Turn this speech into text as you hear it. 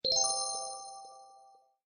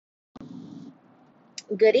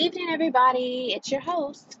Good evening, everybody. It's your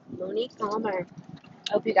host, Monique Palmer.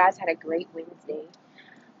 Hope you guys had a great Wednesday.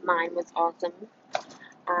 Mine was awesome.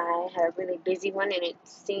 I had a really busy one, and it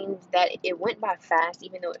seemed that it went by fast,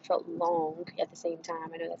 even though it felt long at the same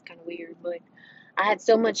time. I know that's kind of weird, but I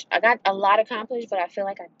got a lot accomplished, but I feel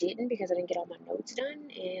like I didn't because I didn't get all my notes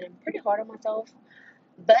done, and I'm pretty hard on myself.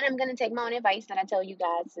 But I'm going to take my own advice that I tell you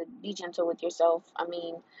guys to be gentle with yourself. I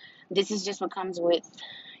mean, this is just what comes with,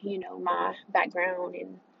 my background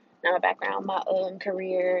and not my background, my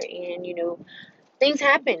career, and things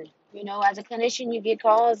happen. As a clinician, you get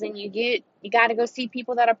calls and you got to go see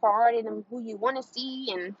people that are priority than who you want to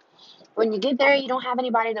see. And when you get there, you don't have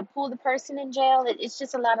anybody to pull the person in jail. It's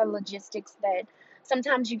just a lot of logistics that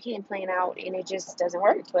sometimes you can't plan out, and it just doesn't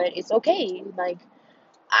work. But it's okay. Like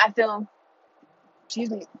I feel, excuse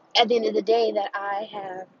me, at the end of the day, that I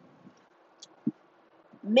have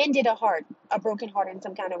mended a broken heart in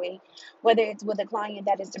some kind of way, whether it's with a client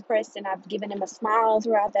that is depressed and I've given them a smile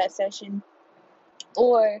throughout that session,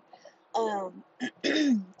 or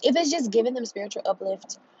if it's just giving them spiritual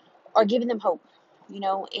uplift or giving them hope,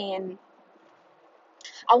 and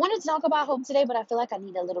I wanted to talk about hope today, but I feel like I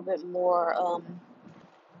need a little bit more,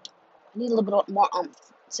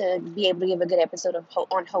 to be able to give a good episode of hope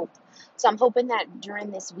on hope. So I'm hoping that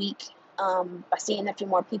during this week, by seeing a few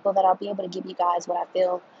more people, that I'll be able to give you guys what I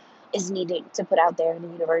feel is needed to put out there in the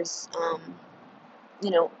universe,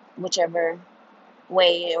 whichever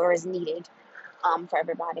way or is needed, for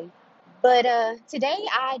everybody. But today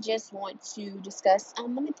I just want to discuss, let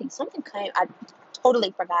me think, I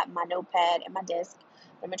totally forgot my notepad at my desk.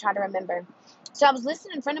 I'm going to try to remember. So I was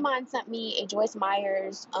listening, a friend of mine sent me a Joyce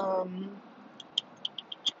Myers, what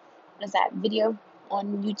is that, video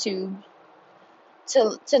on YouTube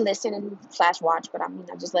to listen and slash watch, but I mean,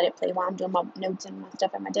 I just let it play while I'm doing my notes and my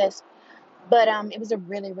stuff at my desk. But it was a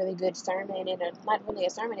really, really good sermon, and not really a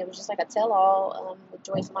sermon. It was just like a tell-all, with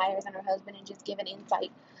Joyce Myers and her husband, and just giving insight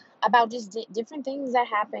about just different things that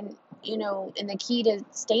happen, and the key to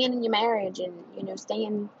staying in your marriage and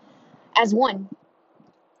staying as one.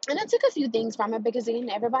 And I took a few things from it because again,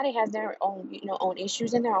 everybody has their own own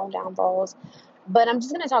issues and their own downfalls. But I'm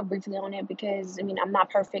just gonna talk briefly on it because I mean I'm not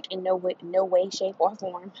perfect in no way, shape, or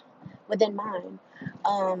form within mine,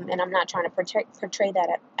 and I'm not trying to portray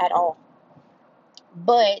that at all.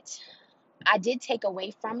 But I did take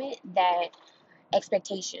away from it that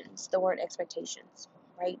expectations, the word expectations,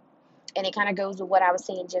 right? And it kind of goes with what I was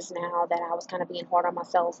saying just now, that I was kind of being hard on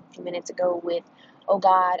myself a few minutes ago with, oh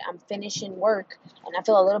God, I'm finishing work and I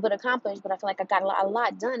feel a little bit accomplished, but I feel like I got a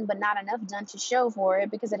lot done, but not enough done to show for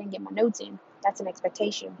it because I didn't get my notes in. That's an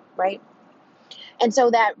expectation, right? And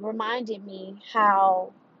so that reminded me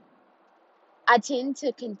how I tend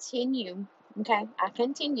to continue, okay? I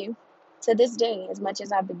continue to this day, as much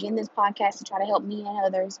as I begin this podcast to try to help me and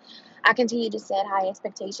others, I continue to set high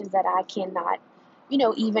expectations that I cannot,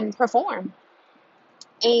 even perform.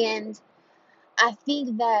 And I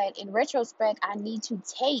think that in retrospect, I need to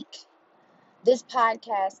take this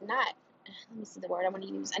podcast, not, let me see the word I want to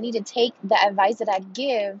use. I need to take the advice that I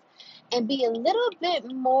give and be a little bit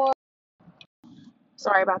more.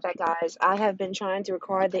 Sorry about that, guys. I have been trying to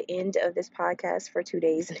record the end of this podcast for 2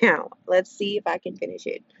 days now. Let's see if I can finish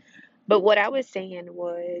it. But what I was saying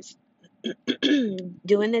was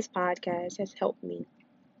doing this podcast has helped me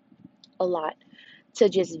a lot to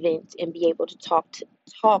just vent and be able to talk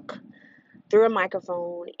through a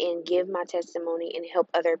microphone and give my testimony and help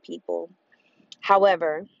other people.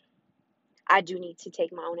 However, I do need to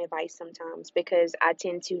take my own advice sometimes because I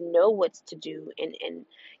tend to know what to do and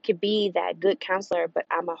could be that good counselor, but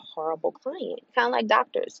I'm a horrible client. Kind of like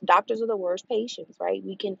doctors. Doctors are the worst patients, right?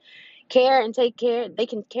 We can they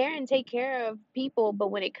can care and take care of people,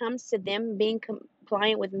 but when it comes to them being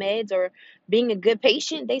compliant with meds or being a good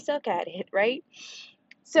patient, they suck at it, right?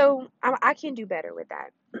 So I can do better with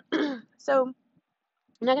that. So I'm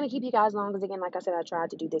not going to keep you guys long because, again, like I said, I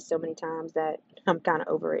tried to do this so many times that I'm kind of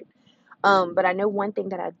over it. But I know one thing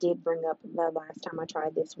that I did bring up the last time I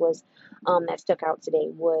tried this was, that stuck out today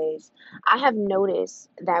was I have noticed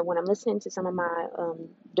that when I'm listening to some of my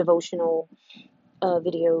devotional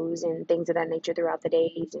videos and things of that nature throughout the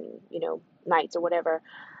days and nights or whatever,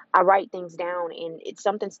 I write things down, and it's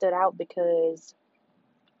something stood out because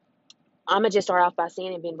I'm gonna just start off by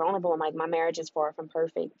saying and being vulnerable. I'm like, my marriage is far from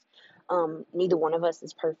perfect. Neither one of us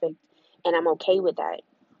is perfect, and I'm okay with that.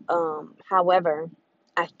 However,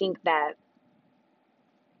 I think that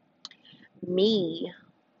me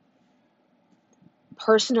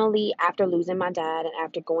personally, after losing my dad and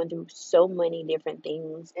after going through so many different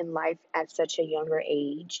things in life at such a younger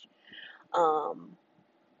age, um,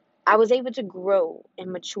 I was able to grow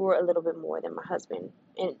and mature a little bit more than my husband.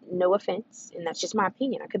 And no offense, and that's just my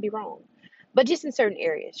opinion. I could be wrong. But just in certain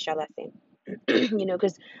areas, shall I say.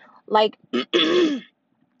 Because like,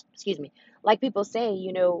 excuse me, like people say,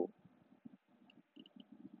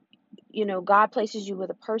 God places you with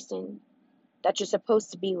a person that you're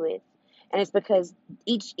supposed to be with. And it's because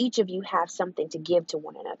each of you have something to give to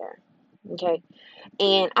one another. Okay.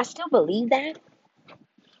 And I still believe that.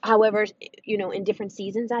 However, in different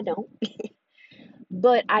seasons I don't.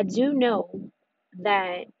 But I do know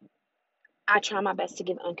that I try my best to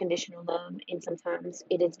give unconditional love, and sometimes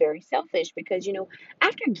it is very selfish because,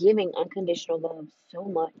 after giving unconditional love so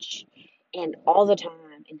much and all the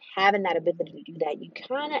time and having that ability to do that, you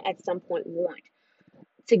kind of at some point want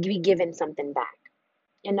to be given something back.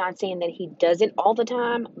 And not saying that he does it all the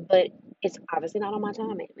time, but it's obviously not on my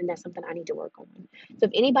time, and that's something I need to work on. So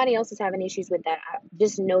if anybody else is having issues with that,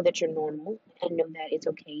 just know that you're normal and know that it's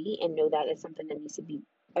okay and know that it's something that needs to be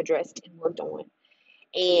addressed and worked on.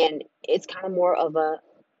 And it's kind of more of a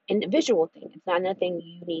individual thing. It's not nothing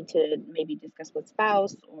you need to maybe discuss with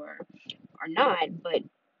spouse or not, but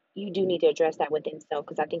you do need to address that within self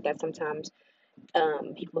because I think that sometimes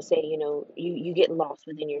people say, you get lost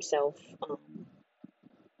within yourself.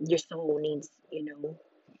 Your soul needs,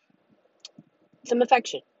 some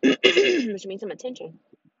affection, which means some attention.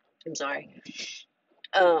 I'm sorry.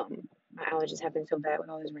 My allergies have been so bad with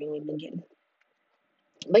all this rain we've been getting.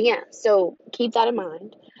 But yeah, so keep that in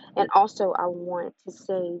mind. And also, I want to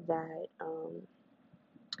say that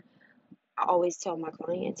I always tell my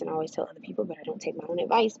clients and I always tell other people, but I don't take my own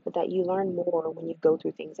advice, but that you learn more when you go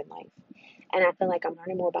through things in life. And I feel like I'm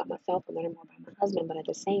learning more about myself, I'm learning more about my husband, but at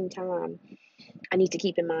the same time, I need to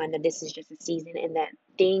keep in mind that this is just a season and that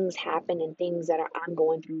things happen and things that I'm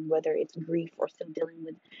going through, whether it's grief or still dealing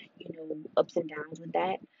with, ups and downs with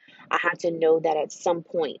that. I have to know that at some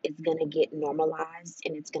point it's going to get normalized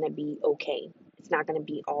and it's going to be okay. It's not going to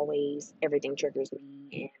be always everything triggers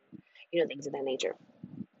me and, things of that nature.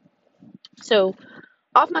 So,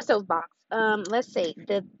 off my soapbox, let's say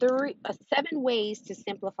seven ways to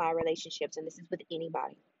simplify relationships, and this is with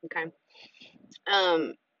anybody. Okay.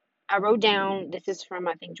 Um, I wrote down, this is from,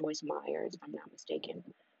 I think, Joyce Myers, if I'm not mistaken.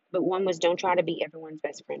 But one was don't try to be everyone's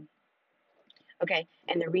best friend. Okay.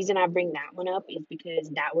 And the reason I bring that one up is because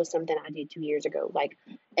that was something I did 2 years ago. Like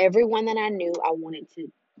everyone that I knew, I wanted to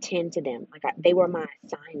tend to them. Like they were my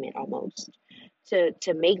assignment almost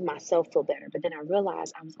to make myself feel better. But then I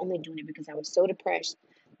realized I was only doing it because I was so depressed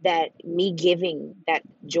that me giving that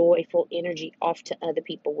joyful energy off to other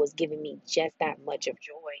people was giving me just that much of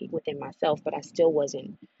joy within myself, but I still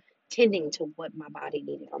wasn't tending to what my body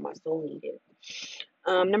needed or my soul needed.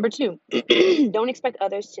 Number two, don't expect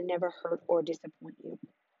others to never hurt or disappoint you.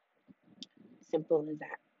 Simple as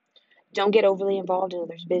that. Don't get overly involved in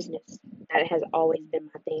others' business. That has always been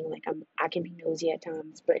my thing. Like I can be nosy at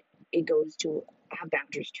times, but it goes to I have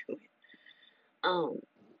boundaries to it. Um,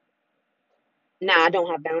 Now I don't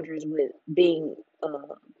have boundaries with being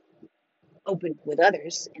open with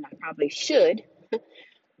others, and I probably should,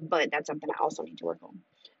 but that's something I also need to work on.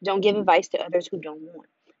 Don't give advice to others who don't want.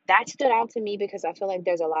 That stood out to me because I feel like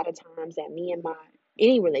there's a lot of times that me and my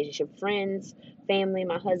any relationship, friends, family,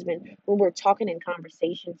 my husband, when we're talking in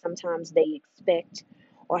conversation, sometimes they expect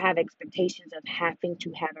or have expectations of having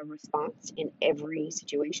to have a response in every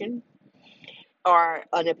situation or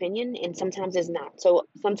an opinion, and sometimes it's not. So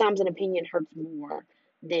sometimes an opinion hurts more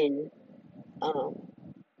than um,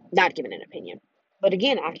 not giving an opinion. But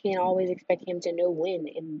again, I can't always expect him to know when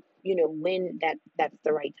and when that's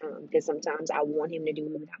the right time because sometimes I want him to do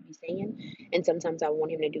it without me saying, and sometimes I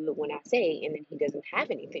want him to do it when I say, and then he doesn't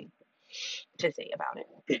have anything to say about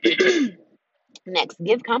it. Next,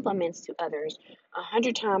 give compliments to others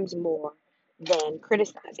 100 times more than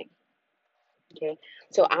criticizing. Okay,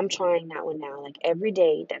 so I'm trying that one now. Like every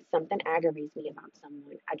day that something aggravates me about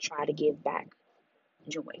someone, I try to give back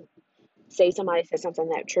joy. Say somebody says something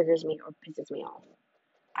that triggers me or pisses me off.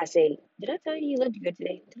 I say, did I tell you you looked good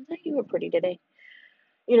today? Did I tell you you were pretty today?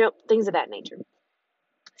 Things of that nature.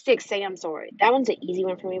 Six, say I'm sorry. That one's an easy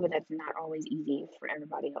one for me, but that's not always easy for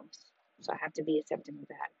everybody else. So I have to be accepting of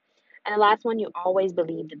that. And the last one, you always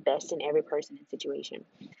believe the best in every person and situation.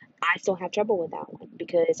 I still have trouble with that one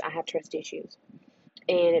because I have trust issues.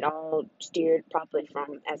 And it all steered probably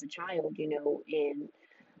from as a child, and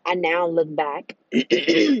I now look back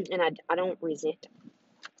and I don't resent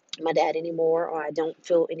my dad anymore, or I don't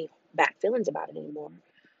feel any bad feelings about it anymore.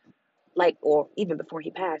 Like, or even before he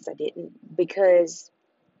passed, I didn't, because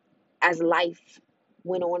as life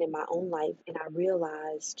went on in my own life, and I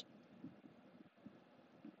realized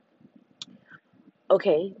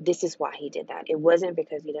okay, this is why he did that. It wasn't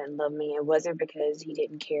because he didn't love me. It wasn't because he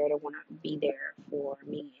didn't care to want to be there for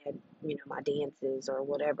me at, my dances or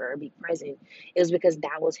whatever, or be present. It was because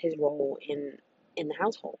that was his role in the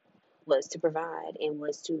household, was to provide and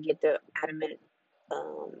was to get the adamant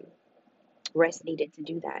um, rest needed to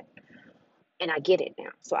do that. And I get it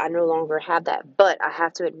now. So I no longer have that, but I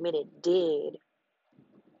have to admit it did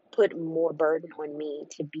put more burden on me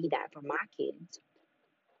to be that for my kids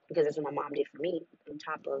because that's what my mom did for me on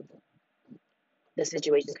top of the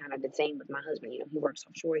situation's kind of the same with my husband. He works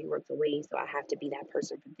offshore, he works away, so I have to be that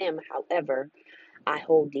person for them. However, I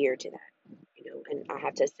hold dear to that, and I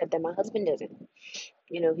have to accept that my husband doesn't.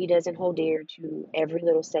 He doesn't hold dear to every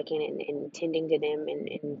little second and tending to them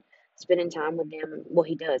and spending time with them. Well,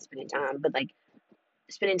 he does spending time, but like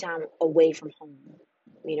spending time away from home.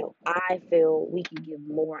 I feel we can give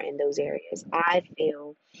more in those areas. I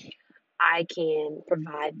feel I can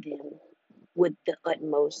provide them with the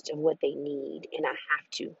utmost of what they need, and I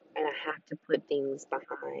have to put things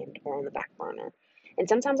behind or on the back burner. And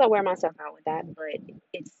sometimes I wear myself out with that, but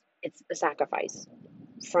it's a sacrifice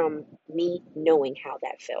from me knowing how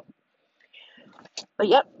that felt. But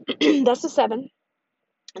yep, that's the seven.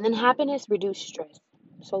 And then happiness, reduce stress.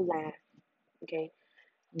 So laugh, okay?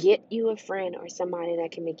 Get you a friend or somebody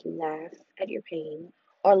that can make you laugh at your pain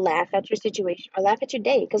or laugh at your situation or laugh at your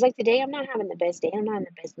day. Because, like, today, I'm not having the best day. I'm not in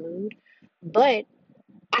the best mood. But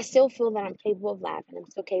I still feel that I'm capable of laughing. I'm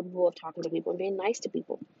still capable of talking to people and being nice to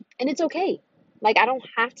people. And it's okay. Like, I don't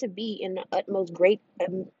have to be in the utmost great,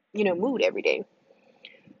 mood every day.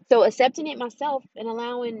 So accepting it myself and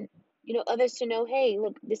allowing, others to know, hey,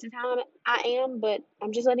 look, this is how I am, but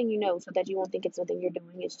I'm just letting you know so that you won't think it's something you're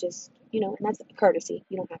doing. It's just, and that's courtesy.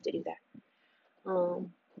 You don't have to do that.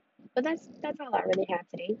 But that's all I really have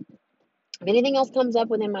today. If anything else comes up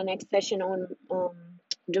within my next session on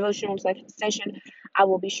devotional session, I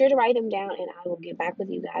will be sure to write them down and I will get back with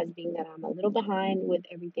you guys, being that I'm a little behind with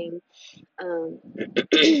everything. Um,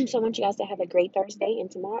 so I want you guys to have a great Thursday,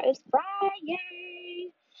 and tomorrow is Friday.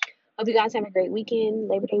 Hope you guys have a great weekend,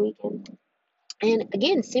 Labor Day weekend. And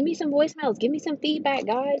again, send me some voicemails, give me some feedback,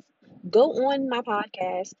 guys. Go on my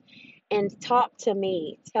podcast and talk to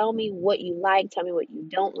me. Tell me what you like, tell me what you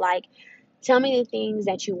don't like. Tell me the things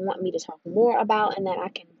that you want me to talk more about and that I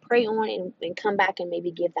can pray on and come back and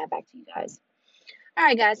maybe give that back to you guys. All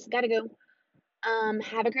right, guys, gotta go.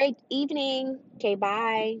 Have a great evening. Okay,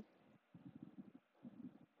 bye.